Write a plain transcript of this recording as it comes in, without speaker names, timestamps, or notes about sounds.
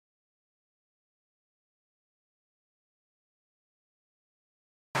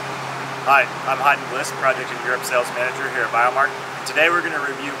Hi, I'm Hayden Bliss, Project and Europe Sales Manager here at Biomark. And today we're going to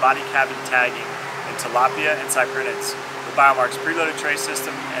review body cavity tagging in Tilapia and Cyprinids with Biomark's preloaded tray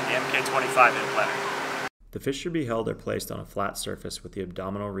system and the MK25 implanter. The fish should be held or placed on a flat surface with the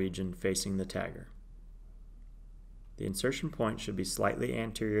abdominal region facing the tagger. The insertion point should be slightly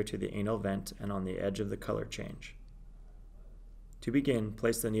anterior to the anal vent and on the edge of the color change. To begin,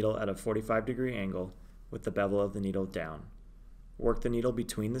 place the needle at a 45-degree angle with the bevel of the needle down. Work the needle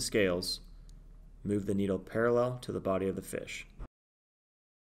between the scales. Move the needle parallel to the body of the fish.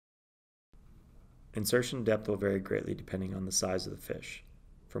 Insertion depth will vary greatly depending on the size of the fish,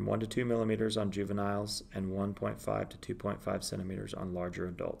 from 1 to 2 millimeters on juveniles and 1.5 to 2.5 centimeters on larger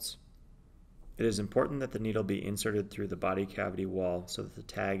adults. It is important that the needle be inserted through the body cavity wall so that the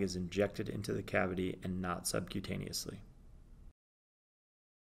tag is injected into the cavity and not subcutaneously.